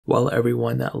Well,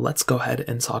 everyone, let's go ahead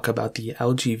and talk about the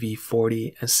LG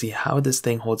V40 and see how this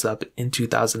thing holds up in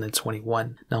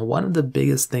 2021. Now, one of the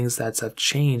biggest things that's have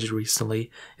changed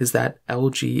recently is that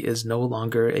LG is no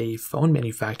longer a phone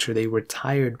manufacturer. They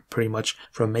retired pretty much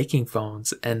from making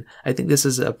phones, and I think this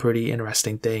is a pretty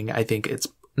interesting thing. I think it's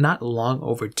not long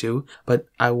overdue, but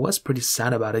I was pretty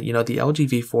sad about it. You know, the LG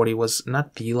V40 was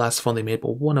not the last phone they made,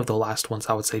 but one of the last ones,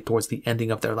 I would say, towards the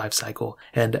ending of their life cycle.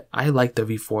 And I like the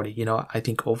V40. You know, I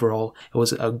think overall it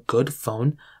was a good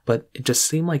phone, but it just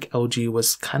seemed like LG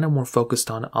was kind of more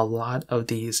focused on a lot of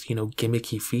these,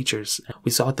 gimmicky features. We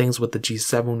saw things with the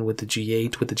G7, with the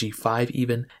G8, with the G5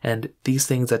 even, and these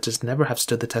things that just never have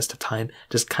stood the test of time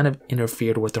just kind of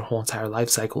interfered with their whole entire life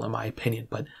cycle, in my opinion.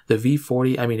 But the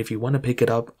V40, I mean, if you want to pick it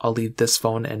up, I'll leave this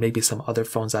phone and maybe some other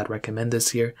phones I'd recommend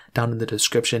this year down in the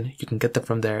description. You can get them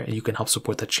from there and you can help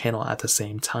support the channel at the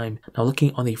same time. Now,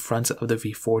 looking on the front of the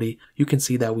V40, you can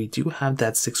see that we do have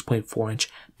that 6.4-inch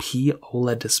P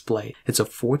OLED display. It's a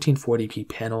 1440p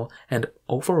panel, and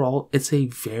overall, it's a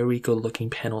very good looking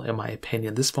panel in my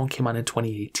opinion. This phone came out in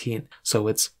 2018, so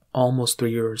it's almost 3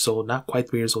 years old, not quite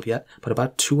 3 years old yet, but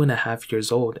about 2.5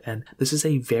 years old. And this is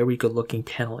a very good looking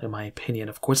panel in my opinion.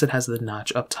 Of course, it has the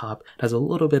notch up top, it has a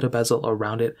little bit of bezel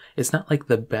around it. It's not like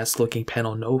the best looking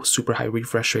panel, no super high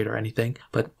refresh rate or anything,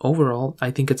 but overall, I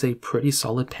think it's a pretty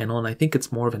solid panel, and I think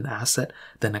it's more of an asset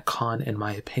than a con in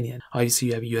my opinion. Obviously,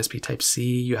 you have USB Type-C,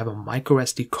 you have a micro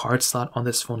SD card slot on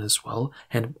this phone as well,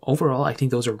 and overall, I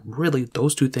think those are really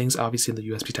those two things. Obviously, the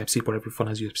USB Type-C port, every phone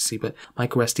has USB-C, but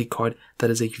micro SD card, that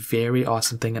is a very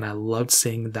awesome thing, and I loved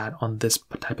seeing that on this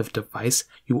type of device.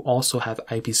 You also have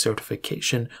IP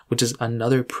certification, which is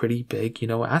another pretty big,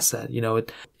 asset.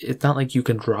 It's not like you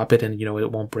can drop it and,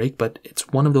 it won't break, but it's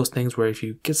one of those things where if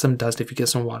you get some dust, if you get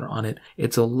some water on it,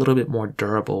 it's a little bit more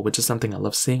durable, which is something I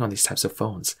love seeing on these types of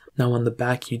phones. Now, on the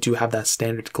back, you do have that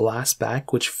standard glass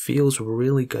back, which feels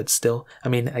really good still. I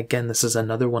mean, again, this is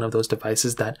another one of those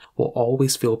devices that will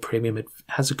always feel premium. It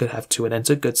has a good heft to it, and it's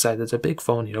a good size. It's a big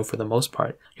phone, for the most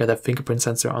part. You have that fingerprint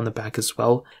sensor on the back as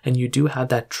well, and you do have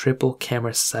that triple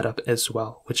camera setup as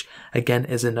well, which again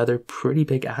is another pretty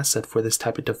big asset for this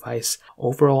type of device.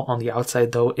 Overall, on the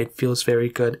outside though, it feels very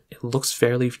good. It looks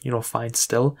fairly, fine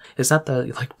still. It's not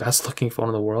the best looking phone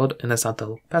in the world, and it's not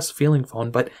the best feeling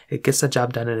phone, but it gets the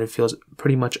job done and it feels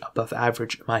pretty much above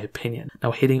average in my opinion.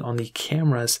 Now, hitting on the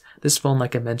cameras, this phone,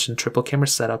 like I mentioned, triple camera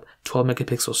setup, 12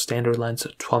 megapixel standard lens,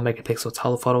 12 megapixel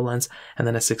telephoto lens, and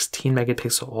then a 16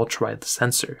 megapixel ultra wide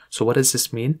sensor. So what does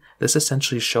this mean? This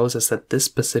essentially shows us that this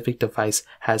specific device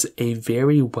has a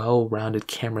very well-rounded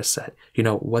camera set.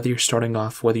 Whether you're starting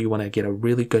off, whether you want to get a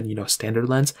really good, standard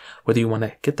lens, whether you want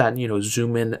to get that,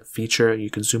 zoom in feature, you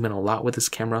can zoom in a lot with this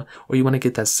camera, or you want to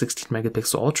get that 16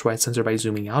 megapixel ultra wide sensor by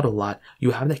zooming out a lot,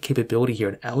 you have that capability here.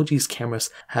 And LG's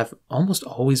cameras have almost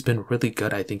always been really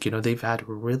good, I think. They've had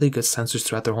really good sensors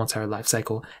throughout their whole entire life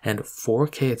cycle, and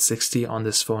 4K at 60 on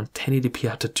this phone, 1080p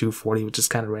out to 240, which is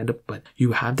kind of random, but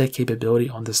you have that capability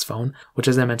on this phone, which,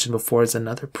 as I mentioned before, is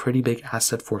another pretty big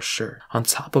asset for sure. On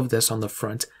top of this, on the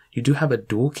front, you do have a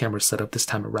dual camera setup this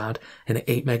time around, an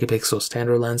 8 megapixel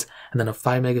standard lens, and then a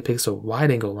 5 megapixel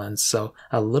wide angle lens. So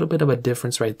a little bit of a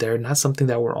difference right there. Not something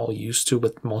that we're all used to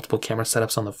with multiple camera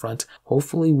setups on the front.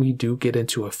 Hopefully we do get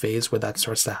into a phase where that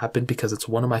starts to happen, because it's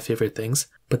one of my favorite things.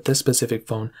 But this specific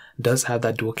phone does have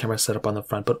that dual camera setup on the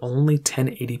front, but only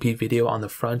 1080p video on the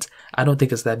front. I don't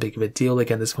think it's that big of a deal.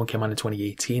 Again, this phone came out in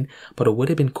 2018, but it would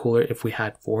have been cooler if we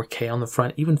had 4K on the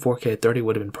front. Even 4K at 30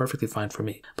 would have been perfectly fine for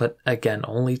me. But again,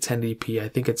 only 1080p. I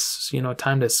think it's,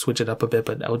 time to switch it up a bit,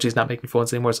 but LG's not making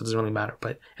phones anymore, so it doesn't really matter.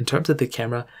 But in terms of the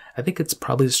camera, I think it's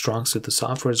probably the strong suit. The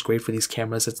software is great for these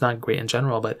cameras. It's not great in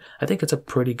general, but I think it's a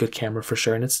pretty good camera for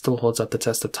sure, and it still holds up the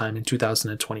test of time in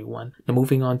 2021. Now,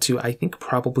 moving on to, I think,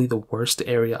 probably the worst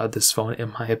area of this phone,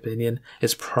 in my opinion,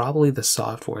 is probably the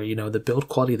software. The build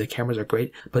quality of the cameras are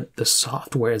great, but the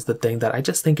software is the thing that I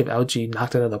just think if LG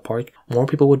knocked it out of the park, more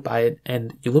people would buy it.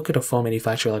 And you look at a phone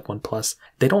manufacturer like OnePlus,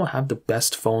 they don't have the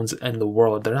best phones in the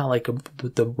world. They're not like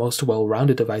the most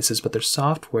well-rounded devices, but their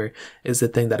software is the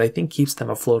thing that I think keeps them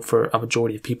afloat for a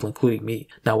majority of people, including me.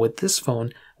 Now, with this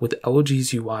phone, with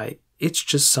LG's UI, it's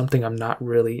just something I'm not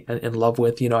really in love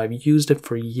with. I've used it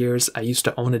for years. I used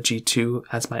to own a G2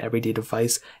 as my everyday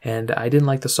device, and I didn't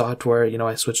like the software.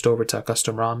 I switched over to a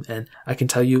custom ROM, and I can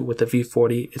tell you with the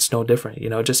V40, it's no different.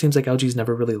 It just seems like LG's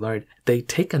never really learned. They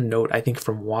take a note, I think,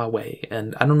 from Huawei,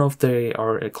 and I don't know if they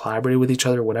are collaborating with each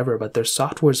other or whatever, but their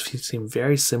softwares seem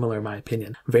very similar in my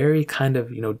opinion. Very kind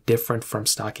of, different from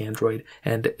stock Android,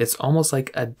 and it's almost like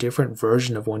a different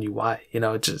version of One UI. I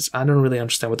don't really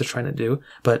understand what they're trying to do,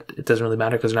 but doesn't really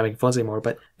matter because they're not making phones anymore,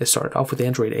 but it started off with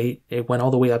Android 8. It went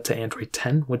all the way up to Android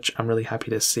 10, which I'm really happy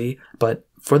to see. But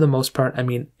for the most part, I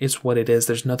mean, it's what it is.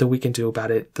 There's nothing we can do about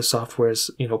it. The software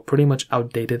is, pretty much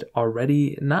outdated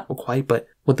already. Not quite, but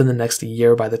within the next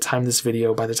year, by the time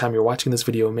you're watching this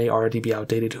video, it may already be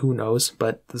outdated. Who knows?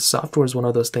 But the software is one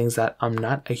of those things that I'm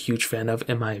not a huge fan of,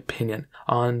 in my opinion.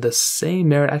 On the same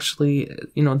merit, actually,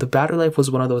 the battery life was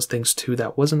one of those things too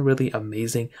that wasn't really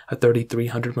amazing. A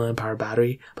 3,300 milliamp hour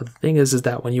battery. But the thing is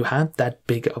that when you have that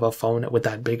big of a phone with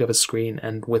that big of a screen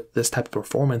and with this type of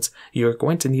performance, you're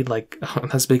going to need like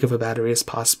as big of a battery as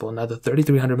possible. Now, the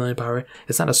 3,300 milliamp hour,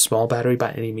 it's not a small battery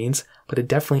by any means, but it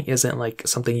definitely isn't like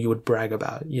something you would brag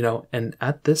about, and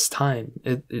at this time,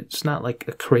 it's not like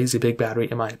a crazy big battery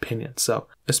in my opinion. So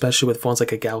especially with phones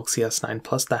like a Galaxy S9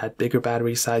 Plus that had bigger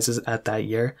battery sizes at that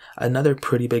year, another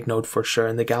pretty big note for sure.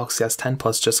 And the Galaxy S10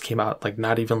 Plus just came out like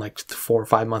not even like 4 or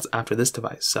 5 months after this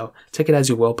device. So take it as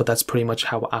you will, but that's pretty much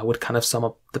how I would kind of sum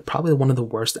up probably one of the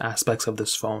worst aspects of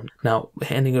this phone. Now,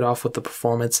 handing it off with the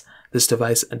performance, this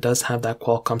device does have that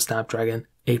Qualcomm Snapdragon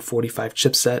 845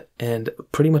 chipset and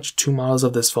pretty much 2 models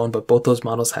of this phone, but both those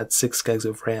models had 6 gigs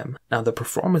of RAM. Now, the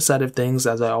performance side of things,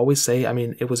 as I always say, I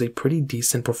mean, it was a pretty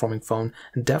decent performing phone,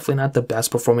 and definitely not the best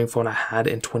performing phone I had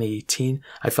in 2018.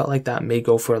 I felt like that may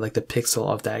go for like the Pixel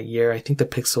of that year. I think the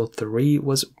Pixel 3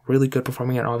 was really good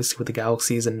performing, and obviously with the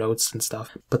Galaxies and Notes and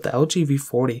stuff. But the LG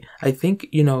V40, I think,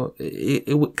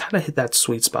 it would kind of hit that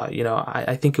sweet spot.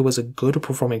 I think it was a good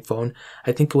performing phone.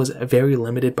 I think it was very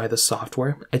limited by the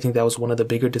software. I think that was one of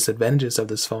the bigger disadvantages of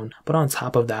this phone. But on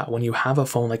top of that, when you have a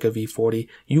phone like a V40,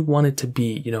 you want it to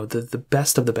be, the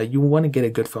best of the best. You want to get a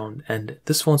good phone. And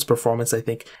this phone's performance, I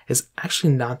think, is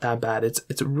actually not that bad.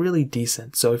 It's really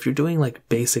decent. So if you're doing like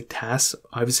basic tasks,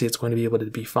 obviously it's going to be able to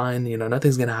be fine.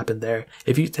 Nothing's going to happen there.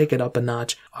 If you take it up a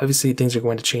notch, obviously things are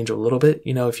going to change a little bit.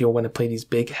 If you want to play these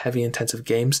big, heavy, intensive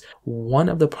games, one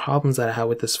of the problems that I had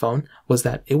with this phone was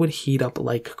that it would heat up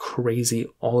like crazy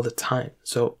all the time.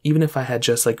 So even if I had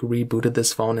just like rebooted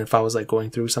this phone, and if I was like going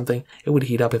through something, it would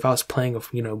heat up. If I was playing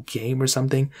a game or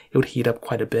something, it would heat up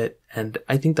quite a bit. And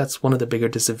I think that's one of the bigger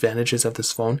disadvantages of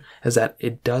this phone, is that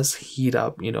it does heat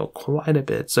up, quite a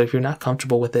bit. So if you're not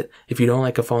comfortable with it, if you don't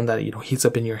like a phone that, heats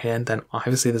up in your hand, then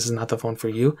obviously this is not the phone for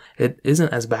you. It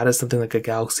isn't as bad as something like a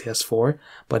Galaxy S4,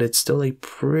 but it's still a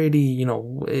pretty,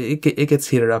 it gets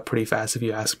heated up pretty fast if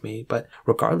you ask me. But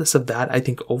regardless of that, I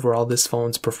think overall this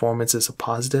phone's performance is a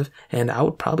positive, and I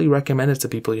would probably recommend it to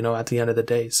people, at the end of the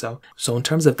day. So in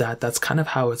terms of that, that's kind of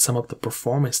how I would sum up the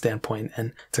performance standpoint.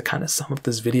 And to kind of sum up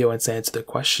this video and say answer the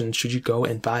question, should you go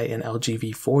and buy an LG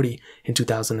V40 in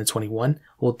 2021?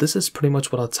 Well, this is pretty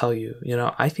much what I'll tell you.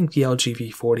 I think the LG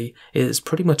V40 is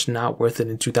pretty much not worth it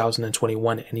in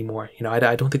 2021 anymore.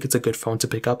 I don't think it's a good phone to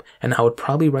pick up, and I would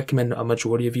probably recommend a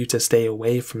majority of you to stay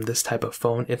away from this type of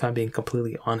phone if I'm being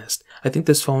completely honest. I think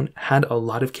this phone had a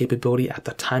lot of capability at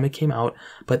the time it came out,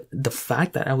 but the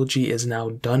fact that LG is now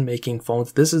done making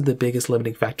phones, this is the biggest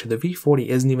limiting factor. The V40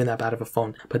 isn't even that bad of a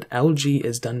phone, but LG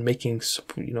is done making,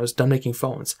 making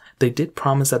phones. They did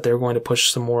promise that they're going to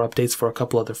push some more updates for a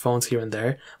couple other phones here and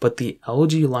there, but the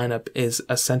LG lineup is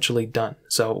essentially done.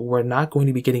 So we're not going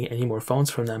to be getting any more phones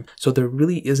from them. So there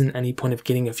really isn't any point of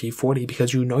getting a V40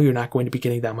 because you're not going to be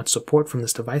getting that much support from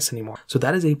this device anymore. So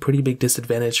that is a pretty big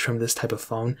disadvantage from this type of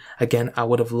phone. Again, I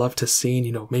would have loved to see,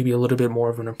 maybe a little bit more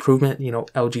of an improvement,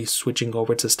 LG switching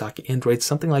over to stock Android,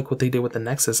 something like what they did with the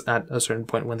Nexus at a certain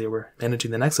point when they were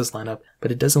managing the Nexus lineup,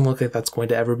 but it doesn't look like that's going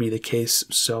to ever be the case.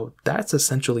 So that's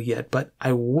essentially it. But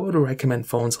I would recommend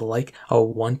phones like a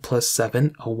OnePlus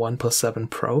 7, a OnePlus 7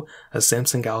 Pro, a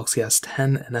Samsung Galaxy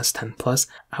S10 and S10 Plus.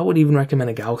 I would even recommend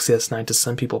a Galaxy S9 to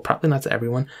some people, probably not to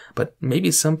everyone, but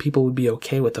maybe some people would be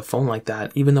okay with a phone like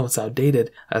that, even though it's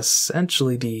outdated.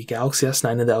 Essentially, the Galaxy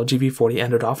S9 and the LG V40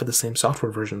 ended off with the same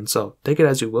software version, so take it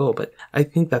as you will, but I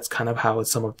think that's kind of how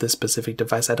it's some of this specific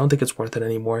device. I don't think it's worth it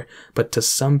anymore, but to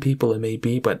some people it may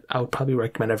be, but I would probably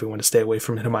recommend everyone to stay away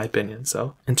from it in my opinion.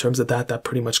 So in terms of that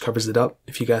pretty much covers it up.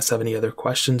 If you guys have any other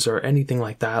questions or anything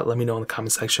like that, let me know in the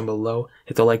comment section below.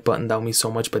 Hit the like button, that would mean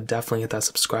so much, but definitely hit that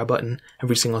subscribe button.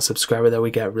 Every single subscriber that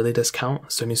we get really does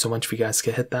count, so it means so much if you guys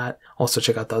can hit that. Also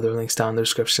check out the other links down in the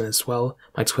description as well.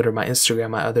 My Twitter, my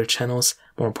Instagram, my other channels.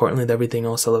 More importantly than everything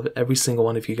else, I love every single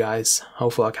one of you guys.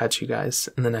 Hopefully I'll catch you guys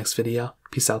in the next video.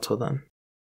 Peace out till then.